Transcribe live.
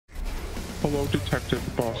Hello, Detective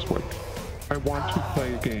Boswick. I want to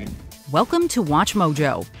play a game. Welcome to Watch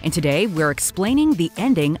Mojo, and today we're explaining the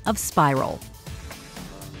ending of Spiral.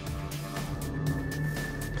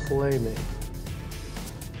 Play me.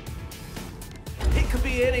 He could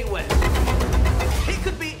be anywhere. He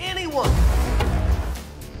could be anyone.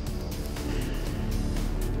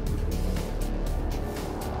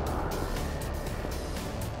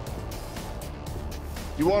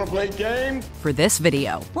 You want to play a game? For this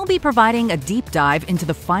video, we'll be providing a deep dive into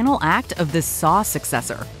the final act of this Saw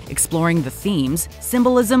successor, exploring the themes,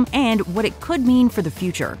 symbolism, and what it could mean for the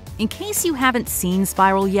future. In case you haven't seen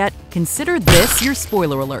Spiral yet, consider this your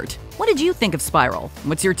spoiler alert. What did you think of Spiral?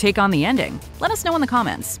 What's your take on the ending? Let us know in the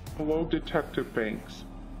comments. Hello, Detective Banks.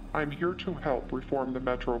 I'm here to help reform the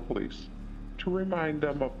Metro Police, to remind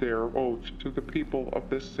them of their oath to the people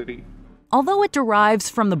of this city. Although it derives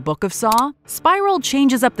from the Book of Saw, Spiral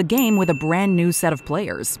changes up the game with a brand new set of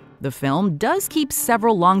players. The film does keep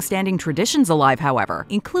several long-standing traditions alive, however,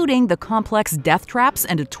 including the complex death traps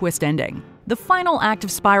and a twist ending. The final act of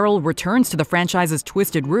Spiral returns to the franchise's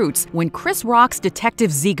twisted roots when Chris Rock's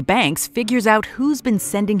detective Zeke Banks figures out who's been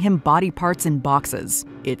sending him body parts in boxes.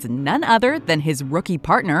 It's none other than his rookie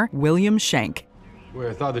partner, William Shank. Wait,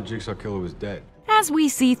 I thought the Jigsaw Killer was dead. As we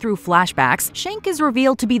see through flashbacks, Shank is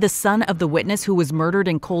revealed to be the son of the witness who was murdered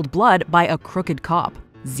in cold blood by a crooked cop.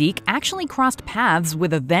 Zeke actually crossed paths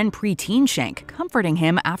with a then preteen Shank, comforting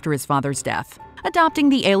him after his father's death. Adopting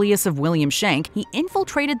the alias of William Shank, he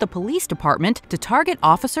infiltrated the police department to target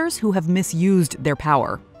officers who have misused their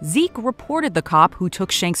power. Zeke reported the cop who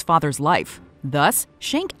took Shank's father's life. Thus,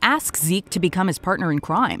 Shank asks Zeke to become his partner in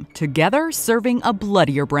crime, together serving a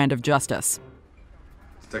bloodier brand of justice.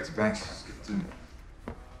 Detective Banks, let's get to it.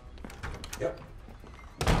 Yep.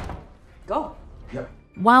 Go. Yep.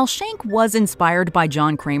 While Shank was inspired by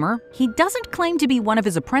John Kramer, he doesn't claim to be one of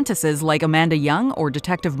his apprentices like Amanda Young or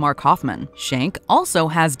Detective Mark Hoffman. Shank also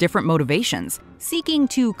has different motivations, seeking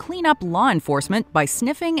to clean up law enforcement by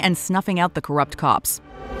sniffing and snuffing out the corrupt cops.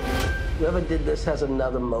 Whoever did this has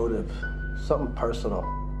another motive, something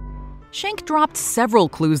personal. Shank dropped several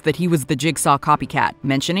clues that he was the Jigsaw copycat,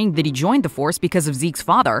 mentioning that he joined the force because of Zeke's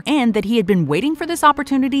father and that he had been waiting for this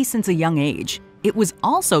opportunity since a young age. It was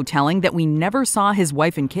also telling that we never saw his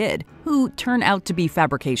wife and kid, who turn out to be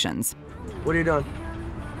fabrications. What are you doing?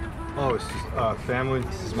 Oh, it's just family.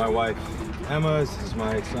 This is my wife, Emma. This is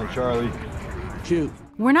my son, Charlie. Shoot.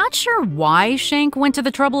 We're not sure why Shank went to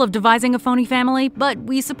the trouble of devising a phony family, but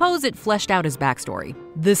we suppose it fleshed out his backstory.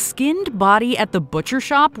 The skinned body at the butcher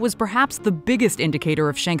shop was perhaps the biggest indicator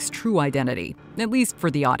of Shank's true identity, at least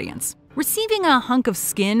for the audience. Receiving a hunk of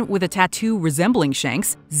skin with a tattoo resembling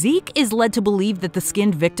Shank's, Zeke is led to believe that the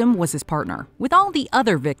skinned victim was his partner. With all the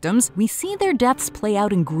other victims, we see their deaths play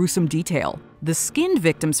out in gruesome detail. The skinned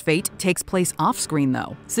victim's fate takes place off-screen,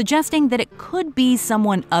 though, suggesting that it could be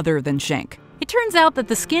someone other than Shank. It turns out that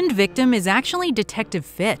the skinned victim is actually Detective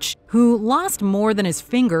Fitch, who lost more than his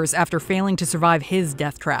fingers after failing to survive his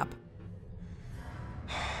death trap.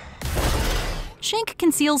 Shank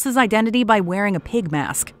conceals his identity by wearing a pig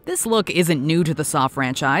mask. This look isn't new to the Saw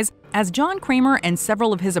franchise, as John Kramer and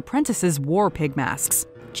several of his apprentices wore pig masks.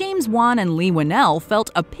 James Wan and Lee Winnell felt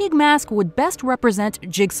a pig mask would best represent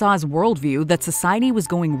Jigsaw's worldview that society was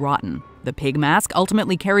going rotten. The pig mask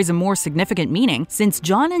ultimately carries a more significant meaning since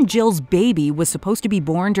John and Jill's baby was supposed to be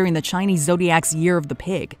born during the Chinese zodiac's Year of the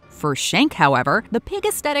Pig. For Shank, however, the pig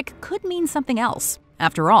aesthetic could mean something else.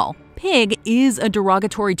 After all, pig is a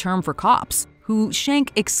derogatory term for cops, who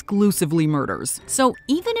Shank exclusively murders. So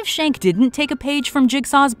even if Shank didn't take a page from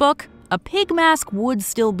Jigsaw's book, a pig mask would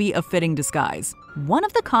still be a fitting disguise. One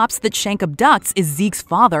of the cops that Shank abducts is Zeke's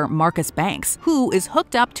father, Marcus Banks, who is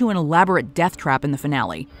hooked up to an elaborate death trap in the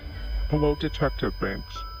finale. Hello, Detective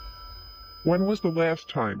Banks. When was the last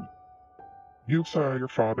time you saw your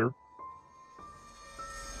father?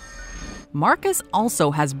 Marcus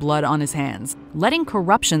also has blood on his hands, letting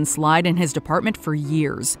corruption slide in his department for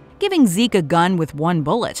years. Giving Zeke a gun with one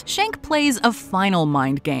bullet, Shank plays a final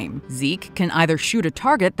mind game. Zeke can either shoot a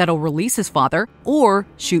target that'll release his father, or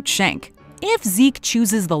shoot Shank. If Zeke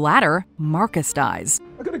chooses the latter, Marcus dies.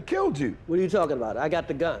 I could have killed you. What are you talking about? I got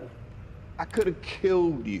the gun. I could have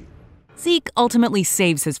killed you. Zeke ultimately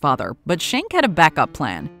saves his father, but Shank had a backup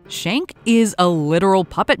plan. Shank is a literal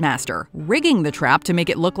puppet master, rigging the trap to make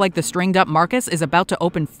it look like the stringed-up Marcus is about to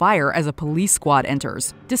open fire as a police squad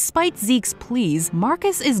enters. Despite Zeke's pleas,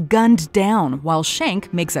 Marcus is gunned down, while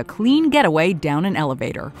Shank makes a clean getaway down an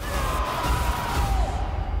elevator.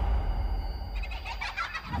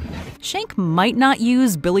 Shank might not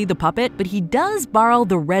use Billy the Puppet, but he does borrow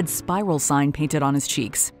the red spiral sign painted on his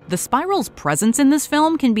cheeks. The spiral's presence in this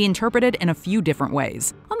film can be interpreted in a few different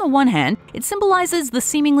ways. On the one hand, it symbolizes the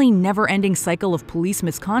seemingly never-ending cycle of police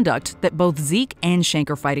misconduct that both Zeke and Shank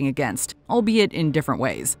are fighting against, albeit in different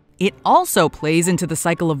ways. It also plays into the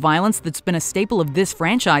cycle of violence that's been a staple of this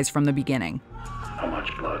franchise from the beginning. How much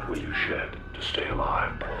blood will you shed to stay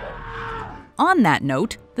alive, Paul? On that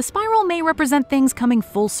note, the spiral may represent things coming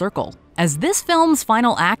full circle, as this film's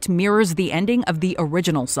final act mirrors the ending of the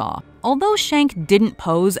original Saw. Although Shank didn't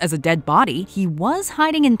pose as a dead body, he was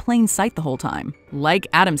hiding in plain sight the whole time. Like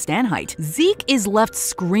Adam Stanheidt, Zeke is left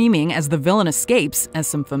screaming as the villain escapes as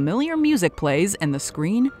some familiar music plays and the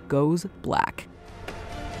screen goes black.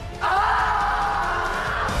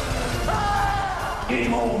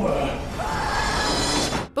 Game over.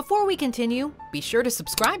 Before we continue, be sure to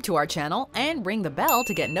subscribe to our channel and ring the bell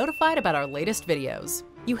to get notified about our latest videos.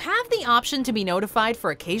 You have the option to be notified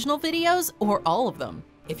for occasional videos or all of them.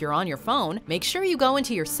 If you're on your phone, make sure you go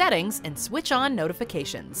into your settings and switch on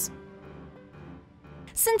notifications.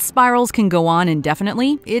 Since spirals can go on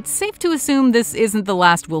indefinitely, it's safe to assume this isn't the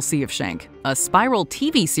last we'll see of Shank. A Spiral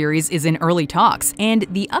TV series is in early talks, and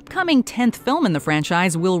the upcoming 10th film in the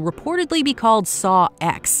franchise will reportedly be called Saw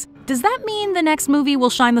X. Does that mean the next movie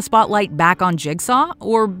will shine the spotlight back on Jigsaw?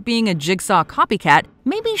 Or being a Jigsaw copycat,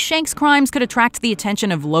 maybe Shank's crimes could attract the attention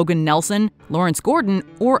of Logan Nelson, Lawrence Gordon,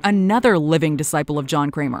 or another living disciple of John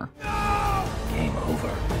Kramer? Game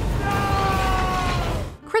over.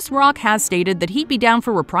 Chris Rock has stated that he'd be down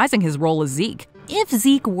for reprising his role as Zeke. If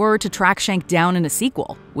Zeke were to track Shank down in a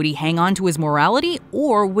sequel, would he hang on to his morality,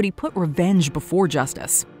 or would he put revenge before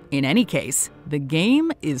justice? In any case, the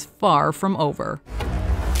game is far from over.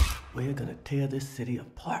 We're gonna tear this city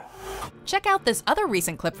apart. Check out this other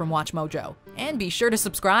recent clip from WatchMojo, and be sure to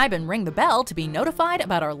subscribe and ring the bell to be notified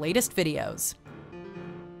about our latest videos.